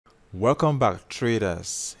Welcome back,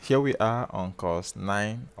 traders. Here we are on course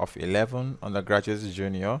 9 of 11 undergraduate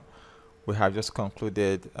junior. We have just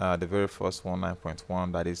concluded the very first one,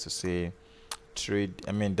 9.1, that is to say,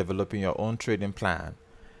 developing your own trading plan.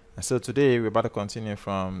 And so today we're about to continue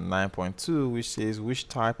from 9.2, which says, which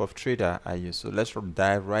type of trader are you? So let's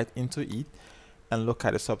dive right into it and look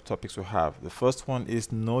at the subtopics we have. The first one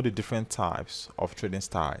is know the different types of trading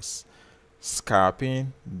styles: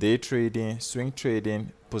 scalping, day trading, swing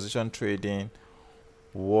trading, position trading.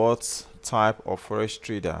 What type of forex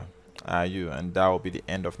trader are you? And that will be the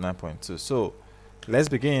end of 9.2. So let's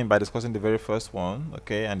begin by discussing the very first one,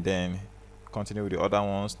 okay, and then continue with the other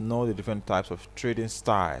ones. Know the different types of trading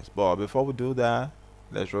styles. But before we do that,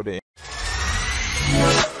 let's roll the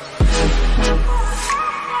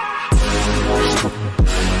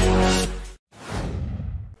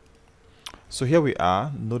So here we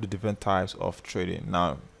are, know the different types of trading.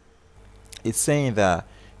 Now, it's saying that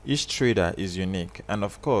each trader is unique. And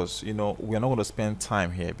of course, we're not going to spend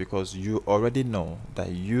time here because you already know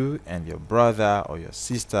that you and your brother or your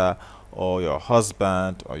sister or your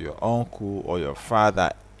husband or your uncle or your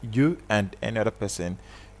father, you and any other person,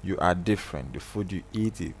 you are different. The food you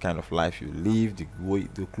eat, the kind of life you live,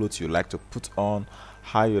 the clothes you like to put on,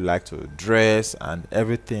 how you like to dress, and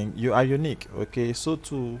everything, you are unique. Okay, so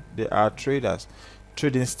too there are traders,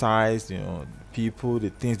 trading styles, people, the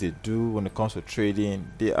things they do when it comes to trading,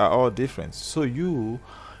 they are all different. So you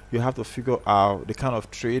have to figure out the kind of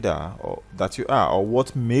trader that you are, or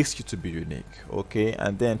what makes you to be unique. Okay,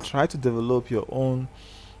 and then try to develop your own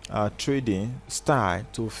trading style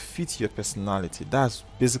to fit your personality. That's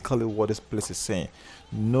basically what this place is saying.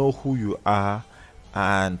 Know who you are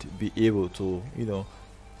and be able to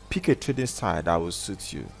pick a trading style that will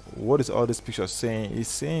suit you. What is all this picture saying? It's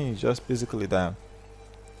saying just basically that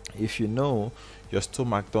if you know your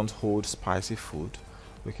stomach don't hold spicy food,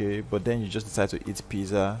 okay, but then you just decide to eat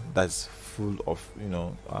pizza that's full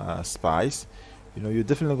of spice, you're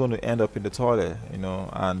definitely going to end up in the toilet,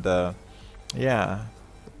 and yeah,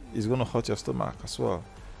 it's going to hurt your stomach as well.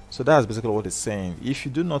 So that's basically what it's saying. If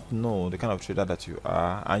you do not know the kind of trader that you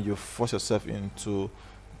are and you force yourself into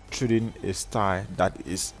trading a style that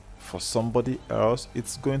is for somebody else,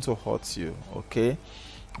 it's going to hurt you. Okay,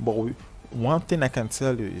 but one thing I can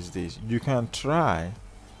tell you is this: you can try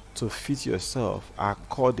to fit yourself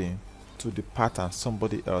according to the pattern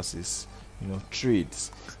somebody else's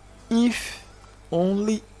trades, if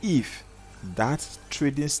only if that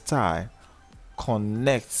trading style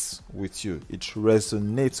connects with you, it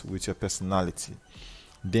resonates with your personality,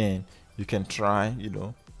 then you can try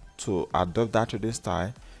to adopt that trading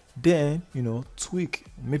style, then tweak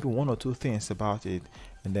maybe one or two things about it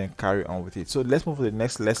and then carry on with it. So let's move to the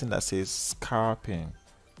next lesson that says scalping.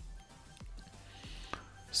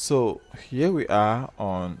 So here we are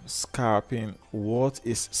on scalping. What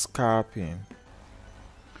is scalping?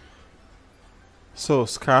 So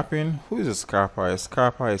scalping, who is a scalper? A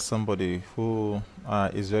scalper is somebody who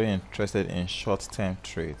is very interested in short-term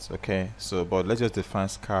trades. Okay, so but let's just define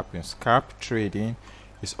scalping. Scalp trading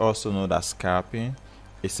is also known as scalping.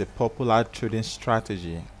 It's a popular trading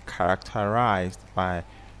strategy characterized by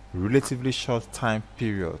relatively short time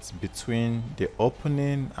periods between the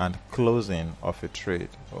opening and closing of a trade.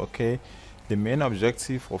 Okay, the main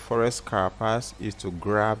objective for forex scalpers is to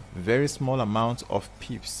grab very small amounts of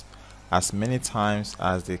pips as many times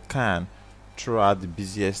as they can throughout the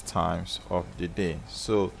busiest times of the day.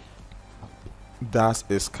 So that's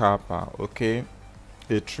a scalper. Okay,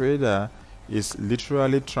 a trader is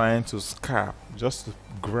literally trying to scalp, just to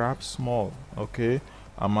grab small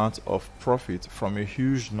amount of profit from a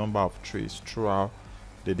huge number of trades throughout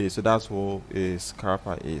the day. So that's what a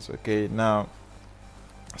scalper is. Okay, now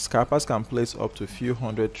scalpers can place up to a few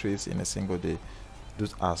hundred trades in a single day.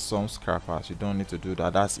 Those are some scalpers. You don't need to do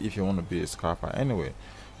that. That's if you want to be a scalper anyway.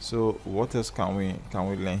 So what else can we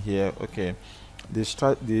learn here? Okay, the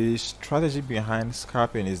strategy behind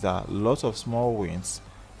scalping is that lots of small wins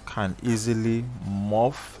can easily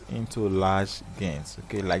morph into large gains.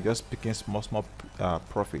 Okay, like just picking small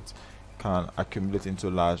profits can accumulate into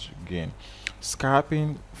large gain.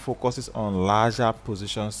 Scalping focuses on larger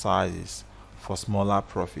position sizes for smaller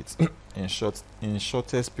profits in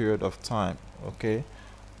shortest period of time. Okay,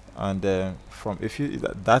 and from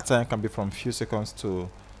that time can be from few seconds to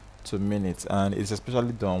minutes, and it's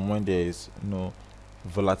especially done when there is no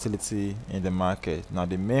volatility in the market. Now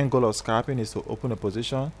the main goal of scalping is to open a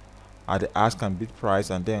position at the ask and bid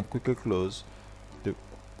price and then quickly close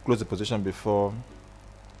the position before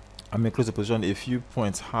close the position a few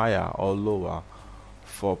points higher or lower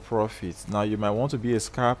for profit. Now you might want to be a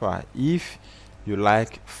scalper if you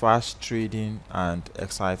like fast trading and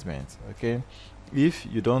excitement. Okay, if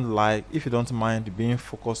you don't mind being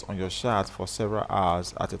focused on your chart for several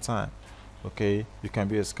hours at a time, okay, you can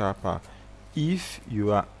be a scalper. If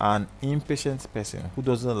you are an impatient person who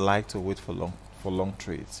doesn't like to wait for long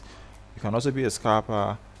trades, you can also be a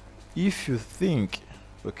scalper. If you think,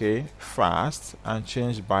 okay, fast and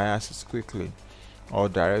change biases quickly or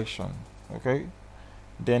direction, okay,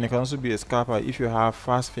 then you can also be a scalper if you have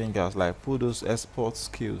fast fingers, like put those export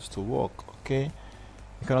skills to work. Okay,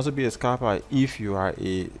 you can also be a scalper if you are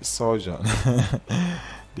a surgeon.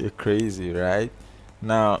 They're crazy, right?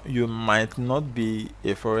 Now, you might not be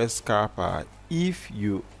a forex scalper if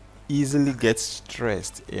you easily get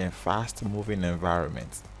stressed in fast moving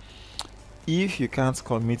environments. If you can't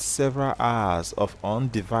commit several hours of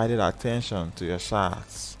undivided attention to your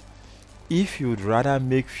charts. If you'd rather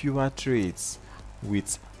make fewer trades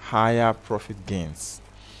with higher profit gains.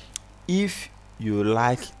 If you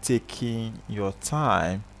like taking your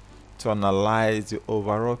time to analyze the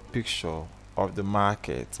overall picture of the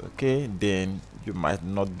market, okay, then you might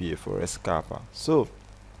not be a forex scalper. So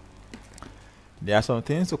there are some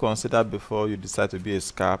things to consider before you decide to be a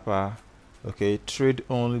scalper. Okay, trade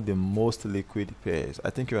only the most liquid pairs. I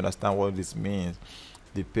think you understand what this means.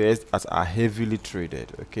 The pairs that are heavily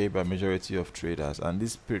traded, okay, by majority of traders, and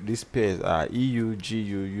these pairs are EU,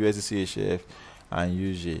 GU, USD CHF, and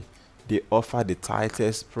UJ. They offer the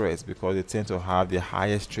tightest spreads because they tend to have the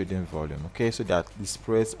highest trading volume. Okay, so that the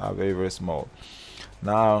spreads are very small.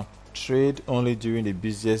 Now, trade only during the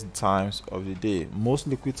busiest times of the day. Most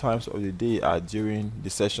liquid times of the day are during the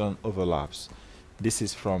session overlaps. This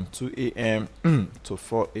is from 2 a.m. to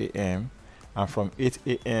 4 a.m. and from 8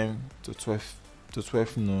 a.m. to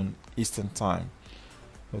 12 noon Eastern time.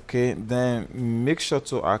 Okay, then make sure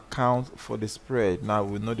to account for the spread. Now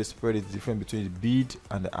we know the spread is different between the bid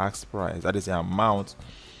and the ask price. That is the amount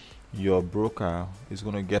your broker is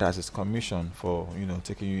going to get as his commission for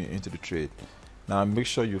taking you into the trade. Now make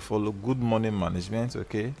sure you follow good money management.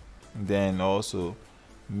 Okay, then also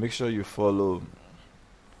make sure you follow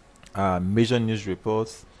major news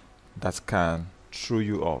reports that can throw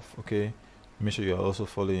you off. Okay, make sure you're also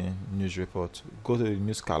following news reports. Go to the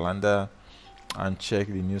news calendar and check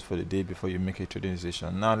the news for the day before you make a trading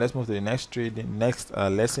decision. Now let's move to the next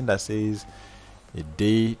lesson that says a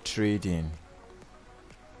day trading.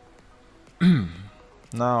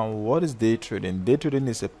 Now, what is day trading? Day trading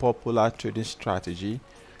is a popular trading strategy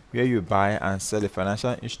where you buy and sell a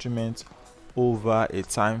financial instrument over a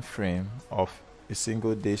time frame of a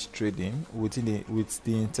single day's trading with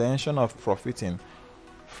the intention of profiting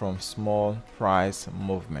from small price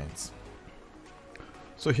movements.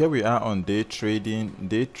 So here we are on day trading.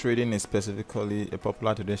 Day trading is specifically a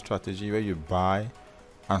popular trading strategy where you buy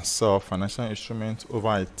and sell financial instruments over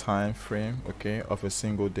a time frame, okay, of a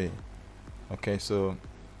single day. Okay, so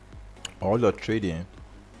all your trading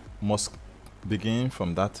must begin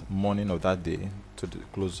from that morning of that day to the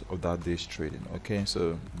close of that day's trading. Okay,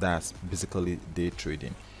 so that's basically day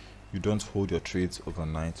trading. You don't hold your trades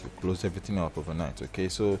overnight, you close everything up overnight. Okay,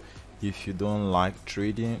 so if you don't like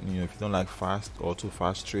trading, if you don't like fast or too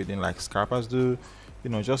fast trading like scalpers do,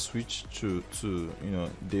 just switch to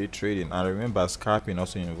day trading. And remember, scalping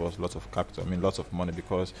also involves lots of capital, lots of money,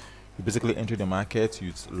 because you basically enter the market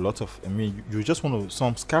with lots of, you just want to,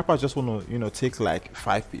 some scalpers just want to take like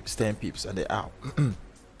 5 pips, 10 pips, and they're out.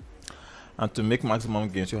 And to make maximum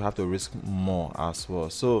gains, you have to risk more as well.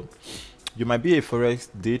 So you might be a forex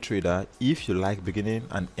day trader if you like beginning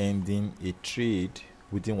and ending a trade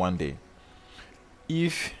within one day.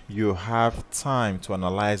 If you have time to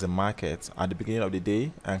analyze the market at the beginning of the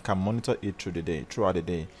day and can monitor it throughout the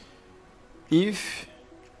day. If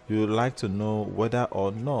you like to know whether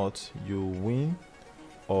or not you win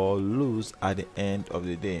or lose at the end of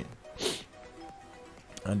the day.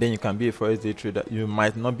 And then you can be a forex day trader. You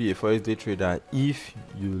might not be a forex day trader if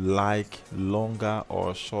you like longer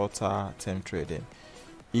or shorter term trading.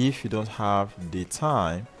 If you don't have the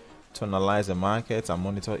time to analyze the market and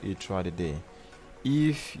monitor it throughout the day.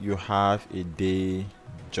 If you have a day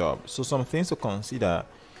job. So some things to consider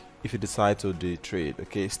if you decide to day trade.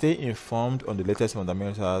 Okay, stay informed on the latest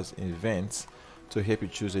fundamentals events to help you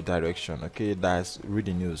choose a direction. Okay, that's read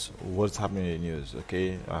the news, what's happening in the news.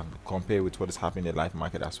 Okay, compare with what is happening in the live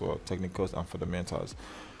market as well, technicals and fundamentals.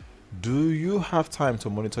 Do you have time to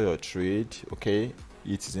monitor your trade? Okay,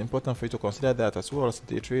 it is important for you to consider that as well as a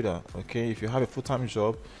day trader. Okay, if you have a full-time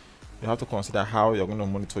job, you have to consider how you're going to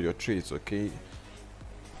monitor your trades. Okay,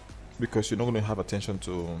 because you're not going to have attention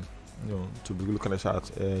to to be looking at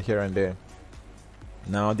charts here and there.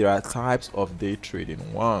 Now there are types of day trading.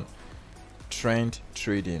 One, trend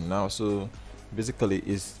trading. Now, so basically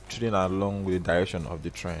is trading along with the direction of the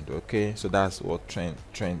trend. Okay, so that's what trend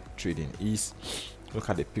trading is. Look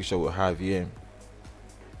at the picture we have here.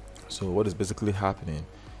 So what is basically happening,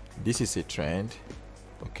 this is a trend.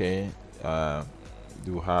 Okay,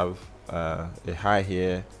 you have a high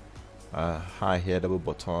here, double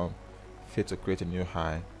bottom, failed to create a new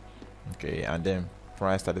high. Okay, and then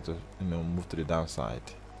price started to move to the downside,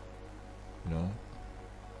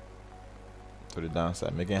 to the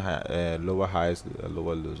downside, making lower highs,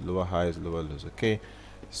 lower lows, lower highs, lower lows. Okay,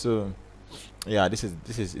 so yeah, this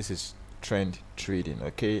is trend trading.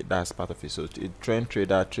 Okay, that's part of it. So a trend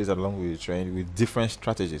trader trades along with the trend with different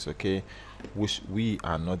strategies, okay, which we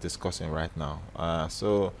are not discussing right now.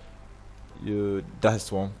 So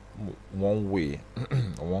that's one way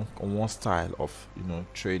one style of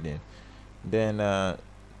trading. Then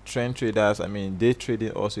trend traders, I mean, day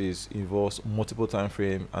trading also involves multiple time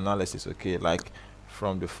frame analysis. Okay, like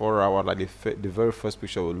from the 4 hour, like the very first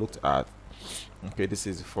picture we looked at. Okay, this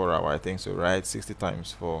is 4 hour, I think so, right? 60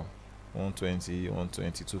 times 4, 120,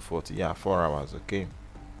 120, 240. Yeah, 4 hours. Okay,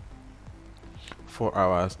 4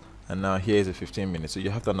 hours. And now here is a 15 minutes. So you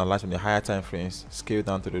have to analyze from the higher time frames, scale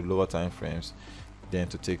down to the lower time frames, then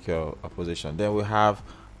to take your position. Then we have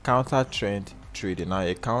counter trend trading. Now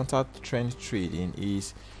a counter trend trading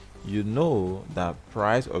is, that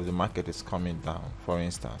price of the market is coming down. For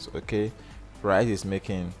instance, okay, price is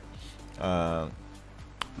making lower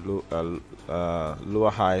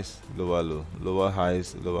highs, lower low, lower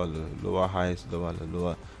highs, lower low, lower highs, lower low,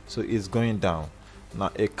 lower. So it's going down.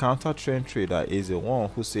 Now a counter trend trader is the one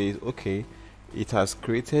who says, okay, it has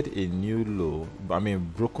created a new low,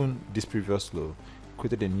 broken this previous low,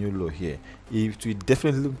 created a new low here. It will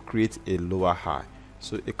definitely create a lower high.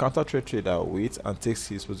 So a counter trade trader waits and takes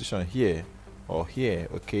his position here or here,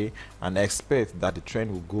 okay, and expect that the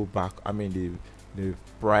trend will go back. The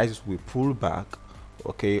price will pull back,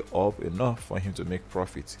 okay, up enough for him to make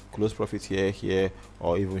profit, close profit here,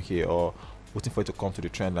 or even here, or waiting for it to come to the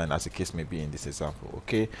trend line, as the case may be in this example.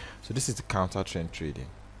 Okay, so this is the counter trend trading,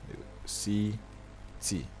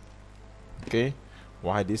 CT. Okay,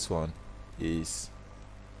 why this one is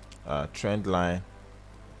trend line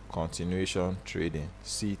continuation trading,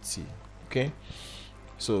 CT. Okay,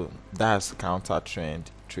 so that's counter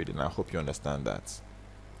trend trading. I hope you understand that.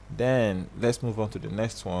 Then let's move on to the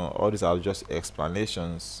next one. All these are just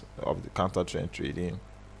explanations of the counter trend trading.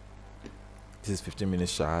 This is 15-minute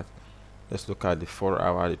chart. Let's look at the 4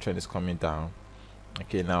 hour. The trend is coming down.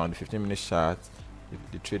 Okay, now on the 15-minute chart,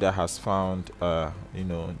 the trader has found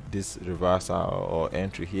this reversal or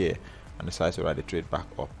entry here and decides to ride the trade back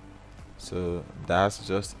up. So that's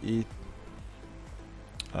just it.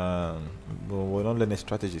 But we're not learning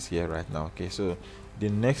strategies here right now. Okay, so the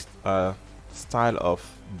next style of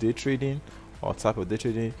day trading or type of day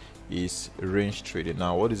trading is range trading.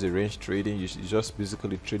 Now what is a range trading? You just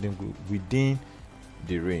basically trading within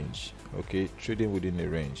the range. Okay, trading within the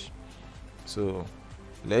range. So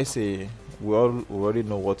let's say we already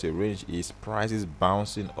know what a range is. Prices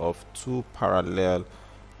bouncing off two parallel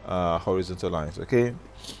horizontal lines. Okay,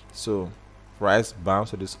 so price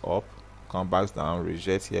bounces this up, come back down,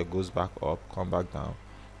 reject here, goes back up, come back down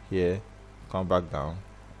here, come back down,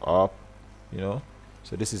 up,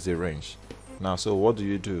 so this is the range. Now, so what do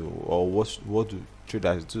you do, or what do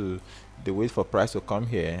traders do? They wait for price to come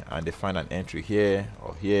here and they find an entry here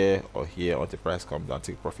or here or here until price comes down,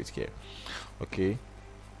 take profit here. Okay,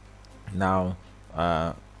 now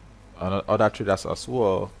other traders as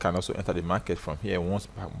well can also enter the market from here once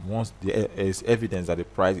there is evidence that the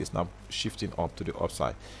price is now shifting up to the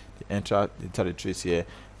upside. They enter the trades here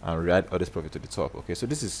and ride all this profit to the top. Okay, so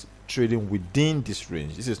this is trading within this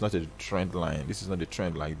range. This is not a trend line. This is not a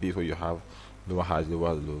trend like this where you have lower highs,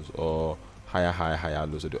 lower lows, or higher high, higher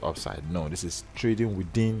lows to the upside. No, this is trading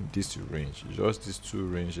within this range, just these two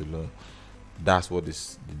range alone. That's what the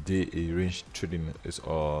day range trading is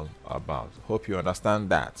all about. Hope you understand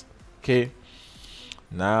that. Okay,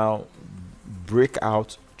 now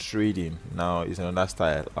breakout trading now is another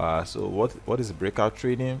style. So what is breakout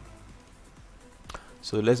trading?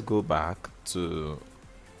 So let's go back to,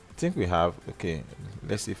 I think we have, okay,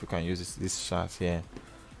 let's see if we can use this chart here.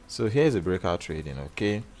 So here's a breakout trading.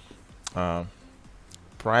 Okay,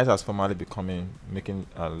 price has formally making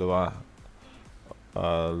lower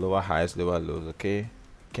highs, lower lows. Okay,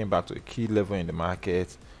 came back to a key level in the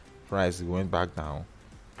market, price went back down,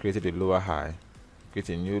 created a lower high,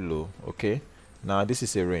 created a new low. Okay, now this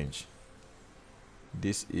is a range.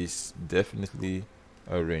 This is definitely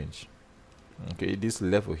a range. Okay, this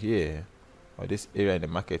level here, or this area in the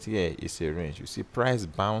market here, is a range. You see price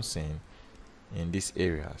bouncing in these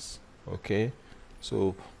areas. Okay,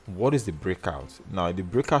 So what is the breakout? Now the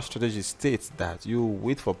breakout strategy states that you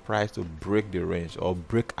wait for price to break the range or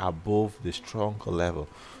break above the strong level.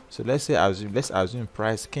 So let's assume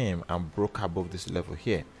price came and broke above this level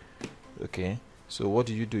here. Okay, so what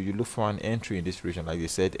do? You look for an entry in this region, like they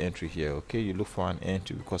said entry here. Okay, you look for an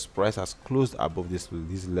entry because price has closed above this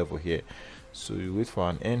level here. So you wait for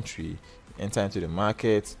an entry, enter into the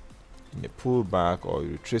market in a pullback or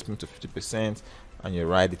retracement to 50%, and you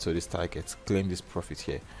ride it to this target, claim this profit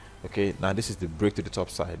here. Okay, now this is the break to the top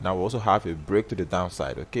side. Now we also have a break to the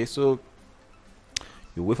downside. Okay, so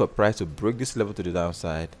you wait for price to break this level to the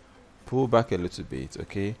downside, pull back a little bit,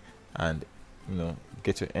 okay, and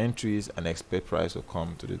get your entries and expect price to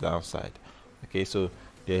come to the downside. Okay, so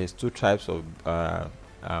there is two types of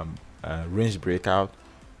range breakout,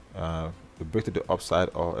 a break to the upside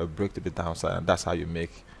or a break to the downside, and that's how you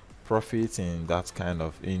make profits in that kind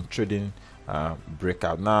of trading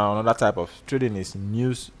breakout. Now another type of trading is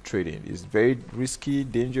news trading. It's very risky,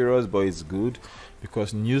 dangerous, but it's good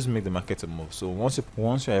because news make the market to move. So once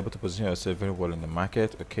you're able to position yourself very well in the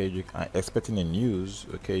market, okay, you are expecting a news,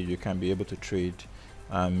 okay, you can be able to trade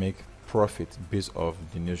and make profit based off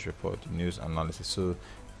the news report, news analysis. So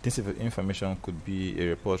this information could be a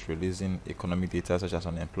report releasing economic data such as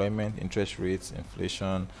unemployment, interest rates,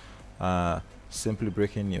 inflation, simply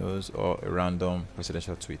breaking news, or a random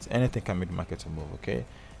presidential tweet. Anything can make the market to move. Okay,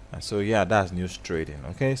 and so yeah, that's news trading.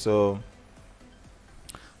 Okay, so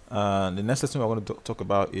the next thing we're going to talk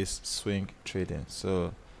about is swing trading.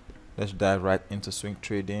 So let's dive right into swing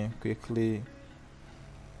trading quickly.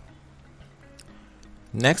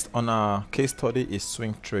 Next on our case study is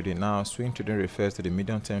swing trading. Now, swing trading refers to the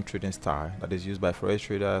medium-term trading style that is used by forex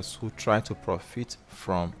traders who try to profit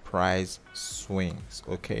from price swings.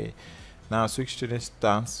 Okay, now swing trading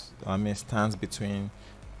stands between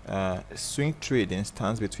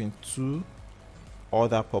two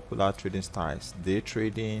other popular trading styles: day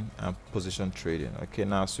trading and position trading. Okay,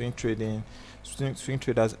 now swing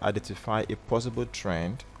traders identify a possible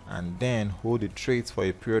trend and then hold the trades for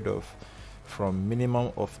a period of from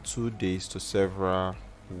minimum of 2 days to several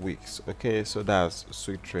weeks. Okay, so that's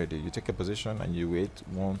swing trading. You take a position and you wait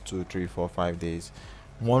 1, 2, 3, 4, 5 days,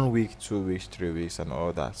 1 week, 2 weeks, 3 weeks, and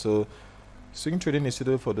all that. So swing trading is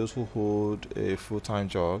suitable for those who hold a full-time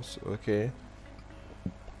jobs, okay,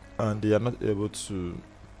 and they are not able to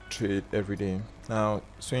trade every day. Now,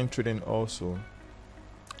 swing trading also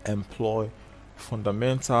employ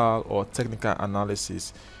fundamental or technical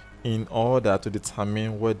analysis in order to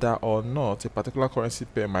determine whether or not a particular currency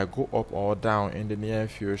pair might go up or down in the near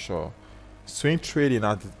future. Swing trading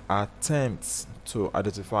attempts to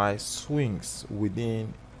identify swings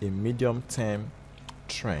within a medium-term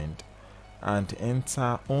trend and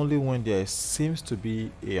enter only when there seems to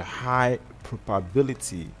be a high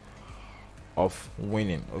probability of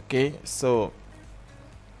winning. Okay, so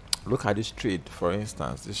look at this trade, for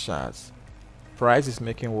instance, this chart. Price is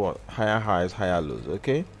making what? Higher highs, higher lows.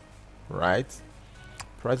 Okay, right?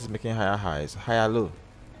 Price is making higher highs, higher low.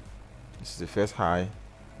 This is the first high,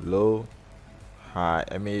 low, high.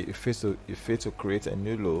 I mean, if it's to create a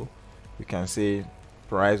new low, we can say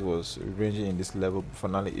price was ranging in this level.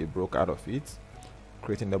 Finally, it broke out of it,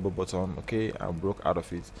 creating double bottom. Okay, and broke out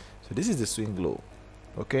of it. So this is the swing low.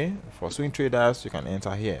 Okay, for swing traders, you can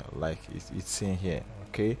enter here like it's seen here.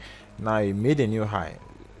 Okay, now it made a new high,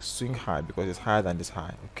 swing high, because it's higher than this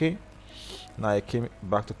high. Okay, now it came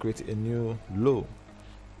back to create a new low,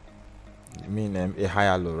 I mean a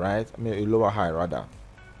higher low, right? I mean a lower high rather,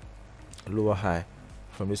 lower high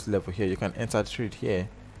from this level here. You can enter trade here,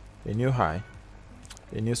 a new high,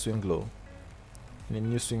 a new swing low, and a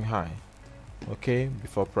new swing high. Okay,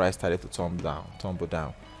 before price started to tumble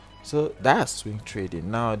down. So that's swing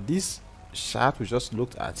trading. Now this chart we just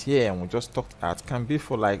looked at here and we just talked at can be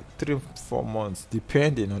for like 3-4 months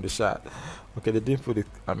depending on the chart. Okay, they didn't put it,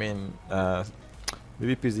 I mean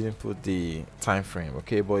Babypips didn't put the time frame.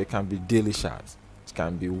 Okay, but it can be daily charts, it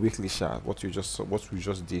can be weekly chart, what we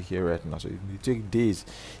just did here right now. So if you take days,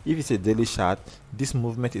 if it's a daily chart, this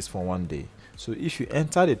movement is for 1 day. So if you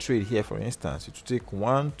enter the trade here, for instance, it will take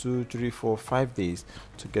 1, 2, 3, 4, 5 days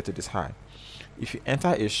to get to this high. If you enter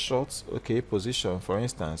a short, okay, position, for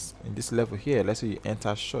instance, in this level here, let's say you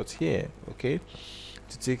enter short here, okay,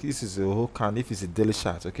 to take, this is a whole count. If it's a daily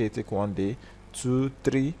chart, okay, take 1 day, 2,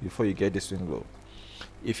 3 before you get the swing low.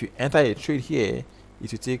 If you enter a trade here,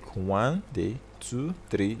 it will take 1 day, 2,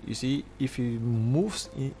 3. You see, if it moves,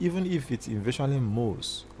 even if it eventually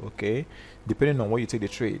moves, okay, depending on where you take the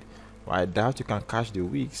trade, I doubt you can catch the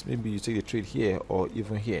wicks. Maybe you take the trade here or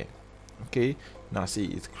even here. Okay, now see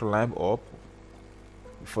it climb up.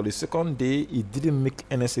 For the second day, it didn't make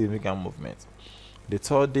any significant movement. The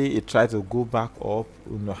third day it tried to go back up,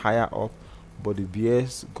 higher up, but the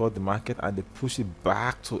BS got the market and they push it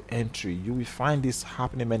back to entry. You will find this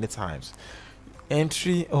happening many times.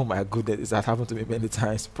 Entry, oh my goodness, this has happened to me many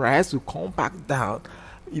times. Price will come back down.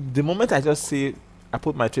 The moment I just say I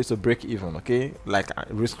put my trades to break even, okay, like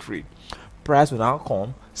risk free, price will now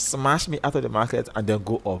come, smash me out of the market, and then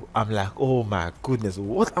go up. I'm like, oh my goodness,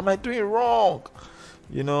 what am I doing wrong?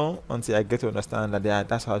 Until I get to understand that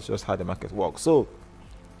that's just how the market works. So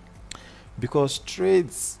because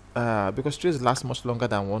trades last much longer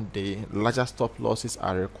than one day, larger stop losses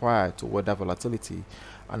are required to weather volatility,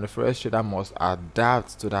 and the forex trader must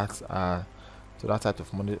adapt to that type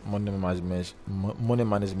of money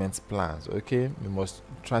management plans. Okay, we must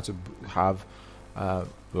try to have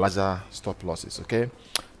larger stop losses. Okay,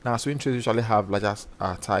 now swing trades usually have larger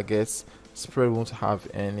targets. Spread won't have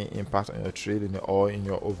any impact on your trade or in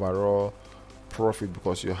your overall profit,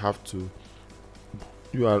 because you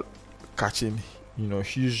are catching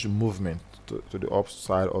huge movement to the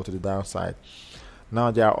upside or to the downside. Now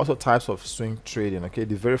there are also types of swing trading. Okay,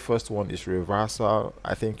 the very first one is reversal.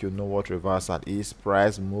 I think you know what reversal is.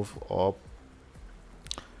 Price move up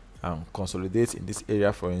and consolidates in this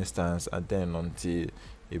area, for instance, and then until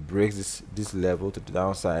it breaks this level to the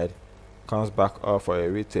downside, comes back up for a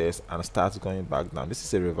retest and starts going back down. This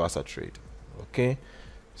is a reversal trade. Okay,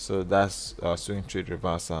 so that's swing trade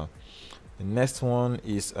reversal. The next one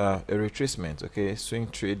is a retracement. Okay, swing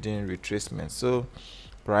trading retracement. So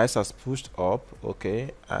price has pushed up,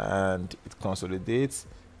 okay, and it consolidates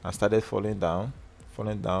and started falling down,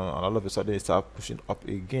 and all of a sudden it starts pushing up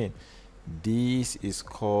again. This is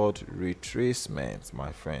called retracement,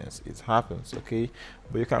 my friends. It happens, okay,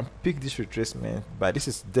 but you can pick this retracement by, this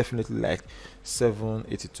is definitely like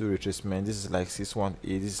 782 retracement, this is like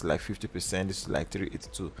 618, this is like 50%, this is like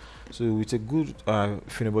 382. So with a good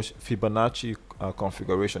Fibonacci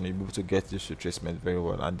configuration, you'll be able to get this retracement very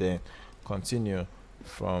well and then continue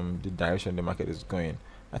from the direction the market is going.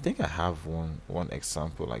 I think I have one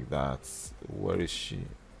example like that. Where is she?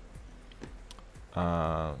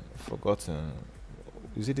 Forgotten.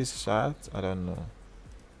 Is it this chart? I don't know.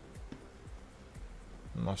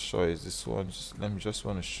 I'm not sure. Is this one? Let me just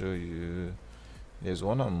want to show you. There's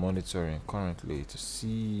one I'm monitoring currently to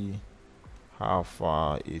see how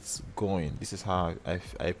far it's going. This is how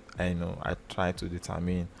I know I try to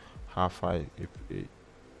determine how far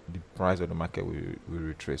the price of the market will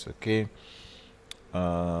retrace. Okay,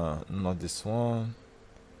 not this one,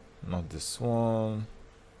 not this one,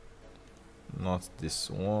 not this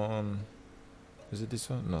one. Is it this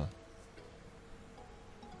one?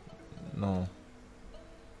 No.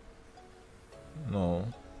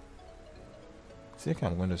 I think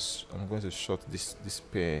I'm going to short this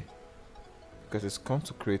pair because it's come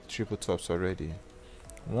to create triple tops already.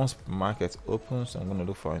 Once market opens, I'm going to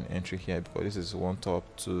look for an entry here because this is one top,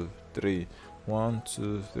 2, 3, 1,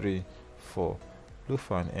 2, 3, 4. Look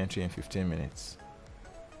for an entry in 15 minutes.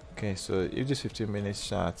 Okay, so if this 15 minutes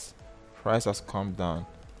chart, price has come down.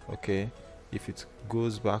 Okay, if it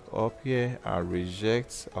goes back up here, I'll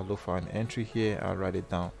reject. I'll look for an entry here. I'll write it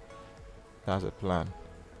down. That's a plan.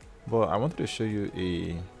 But I wanted to show you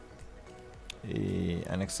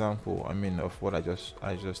an example. I mean, of what I just.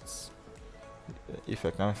 If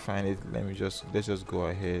I can't find it, let's just go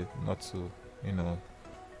ahead, not to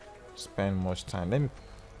spend much time.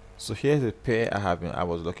 So here's a pair I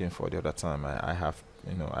was looking for the other time. I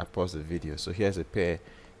paused the video. So here's a pair.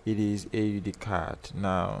 It is AUD card.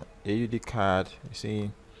 Now AUD card, you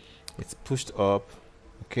see it's pushed up.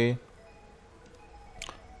 Okay,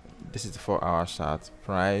 this is the 4-hour chart.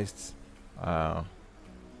 Priced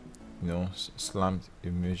slammed a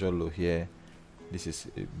major low here. This is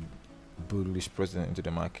a bullish presence into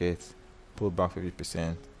the market, pulled back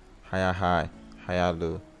 50%, higher high, higher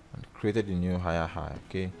low, and created a new higher high.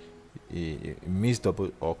 Okay, it missed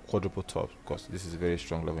double or quadruple top because this is a very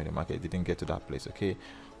strong level in the market. It didn't get to that place. Okay,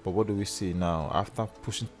 but what do we see now? After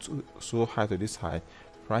pushing so high to this high,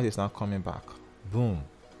 price is now coming back, boom,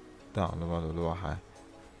 down over the lower high.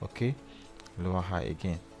 Okay, lower high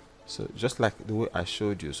again. So just like the way I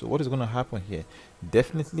showed you. So what is going to happen here?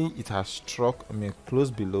 Definitely it has struck,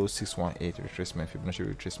 close below 618 retracement, Fibonacci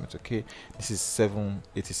retracement. Okay, this is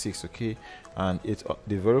 786. Okay, and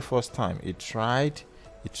the very first time it tried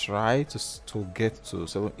to get to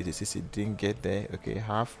 786, it didn't get there. Okay,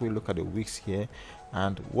 halfway look at the wicks here,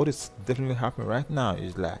 and what is definitely happening right now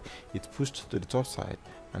is like it pushed to the top side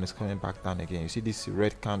and it's coming back down again. You see this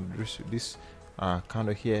red candle, this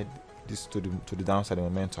candle here, this to the downside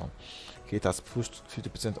momentum. Okay, it has pushed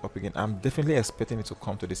 50% up again. I'm definitely expecting it to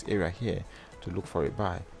come to this area here to look for a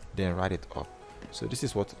buy, then ride it up. So this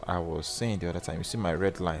is what I was saying the other time. You see my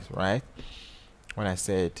red lines, right? When I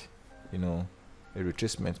said, you know, a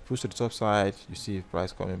retracement, push to the top side, you see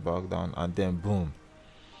price coming back down, and then boom,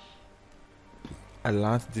 I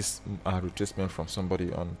learned this retracement from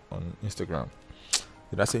somebody on Instagram.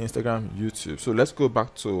 Did I say Instagram? YouTube. So let's go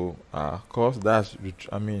back to course. That's the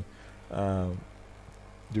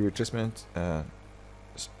retracement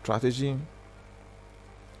strategy.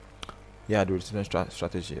 Yeah, the retracement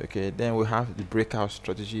strategy. Okay, then we have the breakout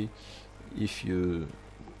strategy. If you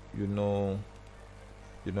know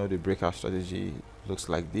the breakout strategy looks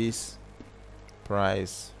like this.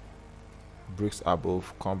 Price breaks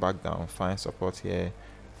above, come back down, find support here,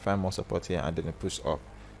 find more support here, and then it push up.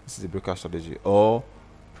 This is the breakout strategy. Or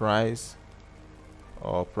price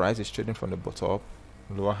is trading from the bottom,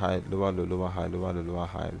 lower high, lower low, lower high, lower low, lower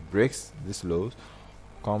high, breaks this lows,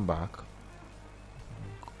 come back,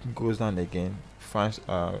 goes down again, finds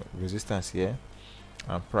resistance here,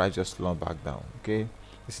 and price just long back down. Okay,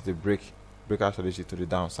 this is the breakout strategy to the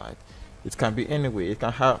downside. It can be any way. It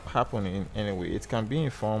can happen in any way. It can be in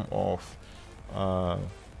form of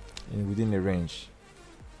within a range,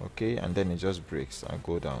 okay, and then it just breaks and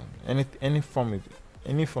go down. Any form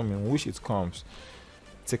in which it comes,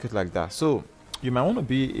 take it like that. So you might want to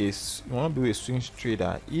be a swing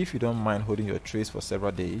trader if you don't mind holding your trades for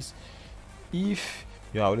several days. If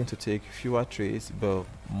you are willing to take fewer trades but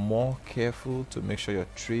more careful to make sure your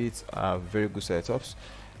trades are very good setups.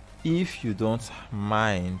 If you don't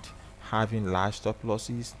mind having large stop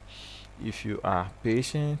losses, if you are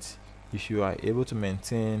patient, if you are able to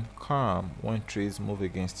maintain calm when trades move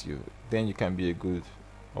against you, then you can be a good,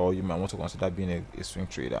 or you might want to consider being a swing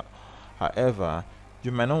trader. However,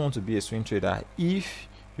 you might not want to be a swing trader if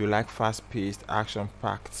you like fast-paced,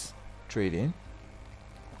 action-packed trading,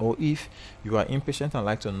 or if you are impatient and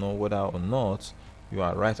like to know whether or not you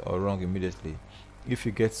are right or wrong immediately. If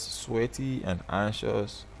you get sweaty and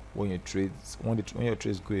anxious when your trades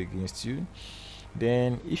go against you,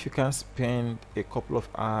 then if you can spend a couple of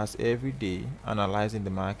hours every day analyzing the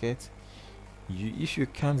market, if you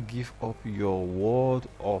can't give up your World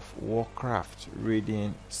of Warcraft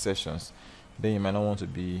reading sessions, then you might not want to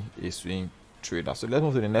be a swing trader. So let's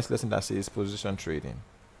move to the next lesson that says position trading.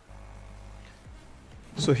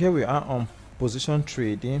 So here we are on position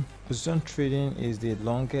trading. Position trading is the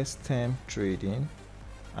longest term trading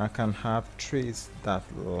and can have trades that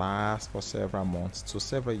last for several months to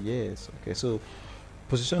several years. Okay, so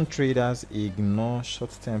position traders ignore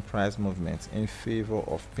short-term price movements in favor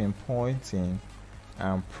of pinpointing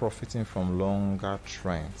and profiting from longer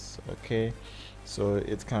trends. Okay, so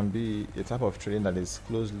it can be a type of trading that is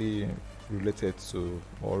closely related to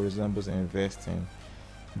or resembles investing.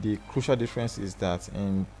 The crucial difference is that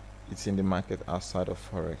it's in the market outside of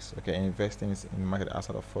forex. Okay, investing is in the market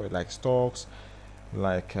outside of forex, like stocks,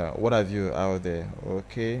 like what have you out there.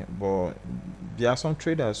 Okay, but there are some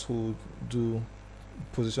traders who do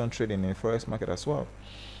position trading in forex market as well,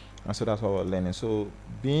 and so that's what we're learning. So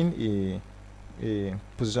being a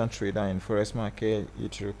position trader in forex market,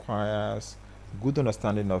 it requires good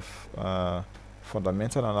understanding of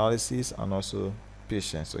fundamental analysis and also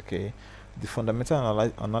patience. Okay, the fundamental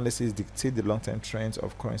analysis dictates the long-term trends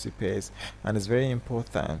of currency pairs, and it's very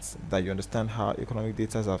important that you understand how economic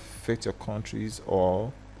data affect your country's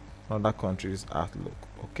or other countries' outlook.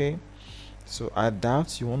 Okay, so I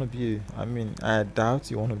doubt you want to be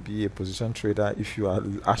a position trader if you are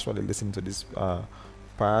actually listening to this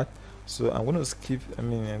part. So I'm going to skip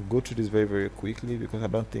go through this very, very quickly, because I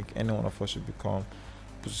don't think any one of us should become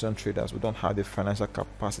position traders. We don't have the financial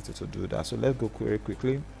capacity to do that. So let's go very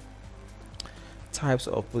quickly. Types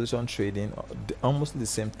of position trading, almost the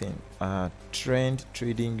same thing. Trend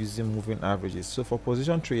trading using moving averages. So for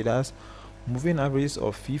position traders, moving averages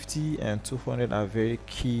of 50 and 200 are very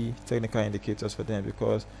key technical indicators for them,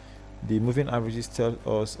 because the moving averages tell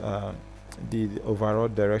us the overall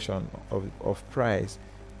direction of price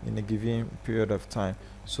in a given period of time.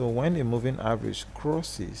 So when a moving average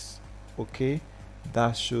crosses, okay,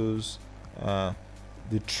 that shows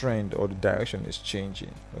the trend or the direction is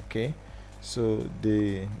changing. Okay, so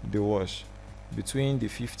the wash between the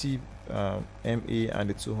 50 MA and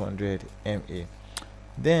the 200 MA.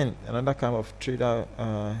 Then another kind of trader,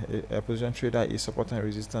 a position trader, is support and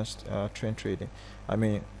resistance trend trading.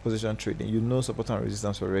 Position trading, you know support and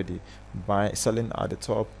resistance already. Selling at the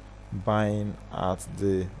top, buying at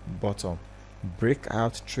the bottom.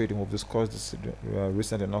 Breakout trading, we've discussed this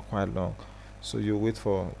recently, not quite long. So you wait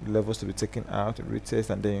for levels to be taken out,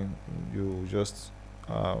 retest, and then you just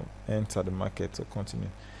enter the market to continue.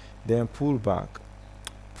 Then pull back,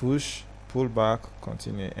 push, pull back,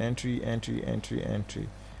 continue, entry, entry, entry, entry,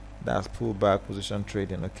 that's pullback position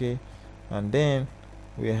trading. Okay, and then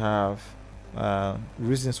we have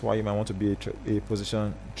reasons why you might want to be a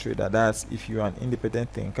position trader. That's if you are an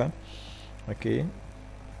independent thinker. Okay,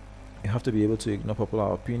 you have to be able to ignore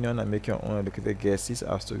popular opinion and make your own educated guesses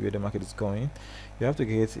as to where the market is going. You have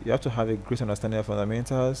to have a great understanding of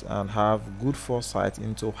fundamentals and have good foresight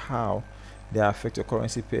into how they affect your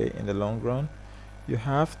currency pair in the long run. You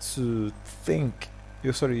have to think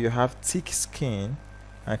you have thick skin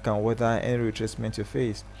and can weather any retracement you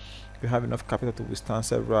face. You have enough capital to withstand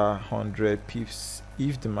several hundred pips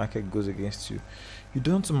if the market goes against you. You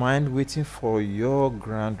don't mind waiting for your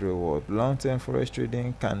grand reward. Long-term forex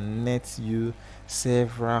trading can net you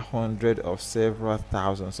several hundred or several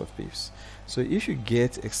thousands of pips. So if you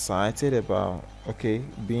get excited about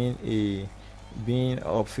being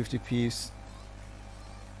up 50 pips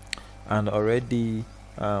and already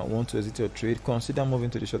want to exit your trade, consider moving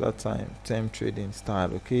to the shorter term trading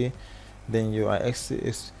style. Okay, then you are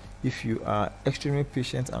if you are extremely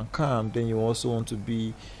patient and calm, then you also want to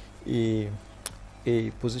be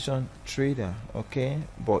a position trader. Okay,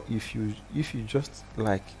 but if you just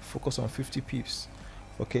like focus on 50 pips,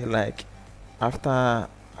 okay, like after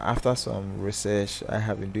some research I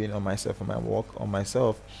have been doing on myself, on my work on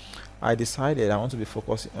myself, I decided I want to be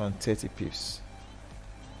focusing on 30 pips,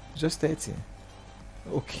 just 30.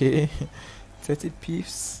 Okay, 30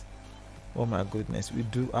 pips. Oh my goodness, we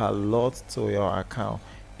do a lot to your account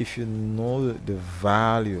if you know the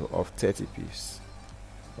value of 30 pips.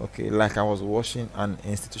 Okay, like I was watching an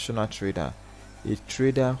institutional trader, a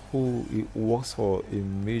trader who works for a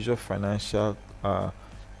major financial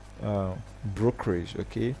brokerage.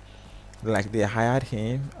 Okay, like they hired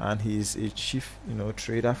him and he's a chief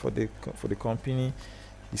trader for the company.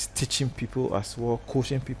 He's teaching people as well,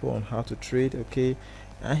 coaching people on how to trade. Okay,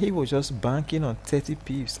 and he was just banking on 30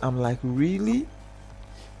 pips. I'm like, really?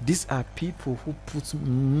 These are people who put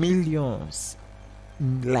millions,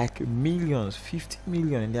 like millions, 50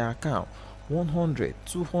 million in their account, 100,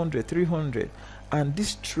 200, 300, and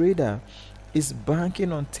this trader is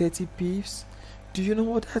banking on 30 pips. Do you know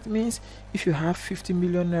what that means? If you have 50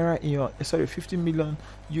 million naira in your 50 million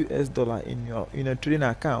US dollar in your trading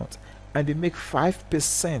account, and you make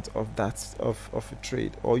 5% of that of a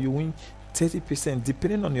trade, or you win 30%,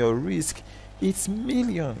 depending on your risk, it's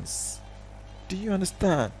millions. Do you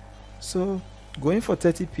understand? So going for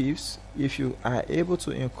 30 pips, if you are able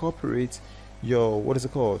to incorporate your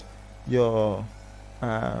your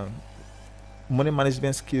money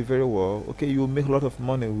management skill very well, okay, you'll make a lot of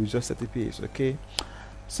money with just 30 pips. Okay,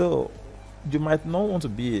 so you might not want to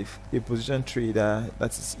be a position trader.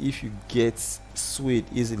 That is if you get swayed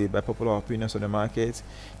easily by popular opinions on the market,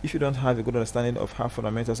 if you don't have a good understanding of how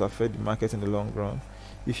fundamentals affect the market in the long run,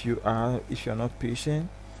 if you're not patient.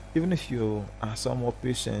 Even if you are somewhat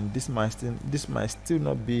patient, this might still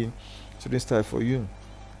not be trading style for you.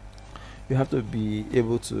 You have to be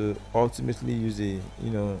able to ultimately use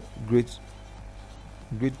great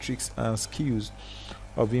tricks and skills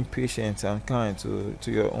of being patient and kind to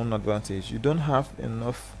your own advantage. You don't have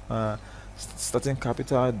enough starting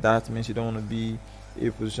capital. That means you don't want to be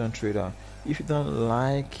a position trader. If you don't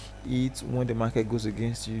like it when the market goes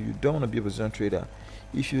against you, you don't want to be a position trader.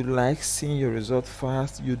 If you like seeing your result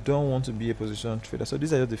fast, you don't want to be a position trader. So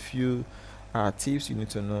these are just a few tips you need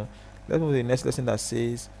to know. Let's move to the next lesson that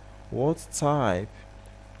says, what type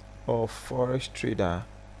of forex trader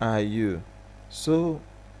are you? So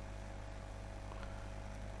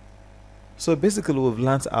basically we've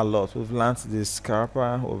learned a lot. We've learned the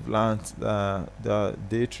scalper, we've learned the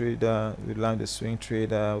Daytrader, we learned the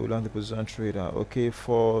Swingtrader, we learned the position trader. Okay,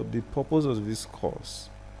 for the purpose of this course,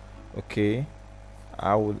 okay,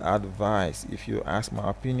 I would advise, if you ask my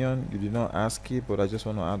opinion, you did not ask it, but I just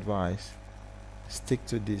want to advise, stick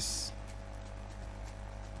to this.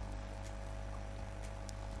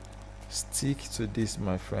 Stick to this,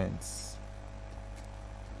 my friends.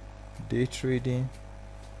 Day trading,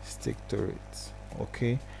 stick to it.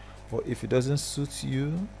 Okay, but if it doesn't suit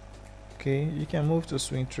you, okay, you can move to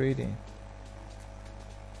swing trading.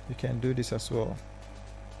 You can do this as well.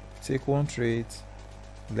 Take one trade,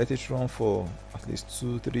 let it run for at least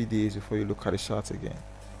 2-3 days before you look at the chart again.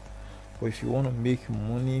 But if you want to make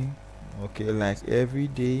money, okay, like every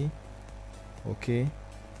day, okay,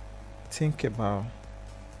 think about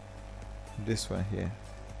this one here.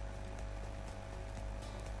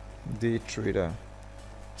 Daytrader.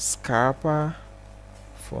 Scalper,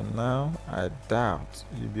 for now I doubt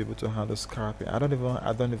you'll be able to handle scalping. I don't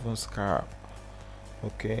even scalp.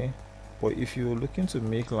 Okay, but if you're looking to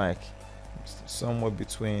make like somewhere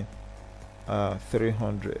between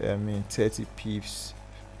 30 pips,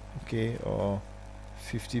 okay, or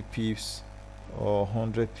 50 pips or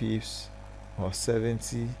 100 pips or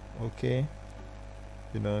 70. Okay,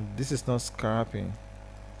 you know, this is not scalping.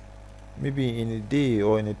 Maybe in a day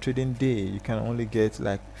or in a trading day you can only get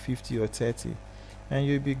like 50 or 30 and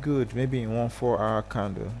you'll be good. Maybe in one 4-hour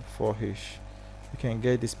candle, 4ish, you can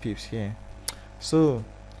get these pips here. So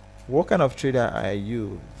what kind of trader are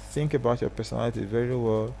you? Think about your personality very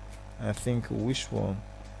well and think which one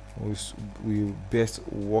will best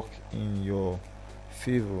work in your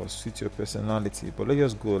favor or suit your personality. But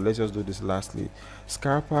let's just do this lastly.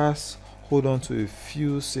 Scalpers hold on to for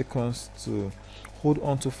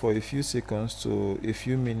a few seconds to a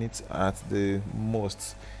few minutes at the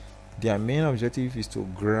most. Their main objective is to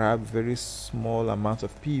grab very small amount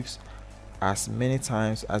of pips as many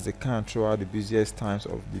times as they can throughout the busiest times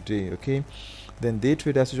of the day. Okay, then day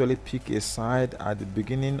traders usually pick a side at the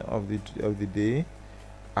beginning of the day,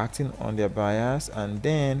 acting on their bias and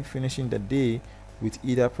then finishing the day with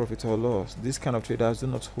either profit or loss. These kind of traders do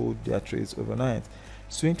not hold their trades overnight.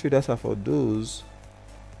 Swing traders are for those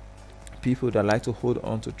people that like to hold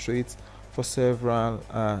on to trades for several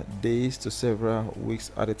days to several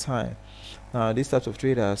weeks at a time. Now these types of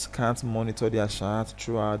traders can't monitor their chart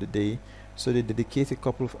throughout the day, so they dedicate a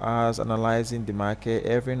couple of hours analyzing the market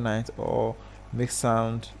every night to make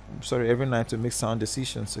sound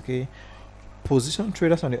decisions. Okay, position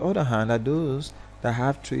traders on the other hand are those that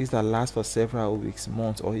have trades that last for several weeks,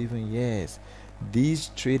 months, or even years.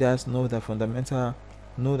 These traders know that fundamental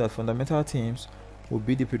themes will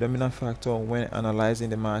be the predominant factor when analyzing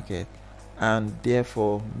the market and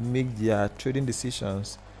therefore make their trading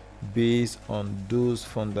decisions based on those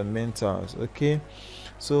fundamentals. Okay,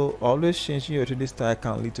 so always changing your trading style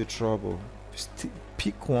can lead to trouble.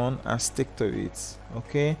 Pick one and stick to it.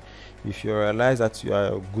 Okay, if you realize that you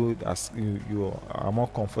are good as you are more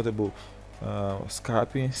comfortable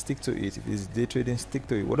scalping, stick to it. If it's day trading, stick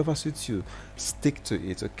to it. Whatever suits you, stick to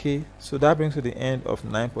it. Okay, so that brings to the end of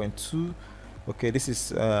 9.2. okay, this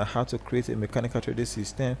is how to create a mechanical trading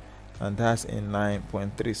system, and that's in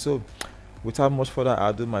 9.3. so without much further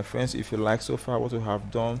ado, my friends, if you like so far what we have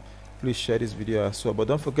done, please share this video as well, but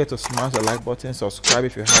don't forget to smash the like button, subscribe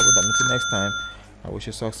if you haven't, and until next time, I wish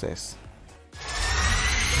you success.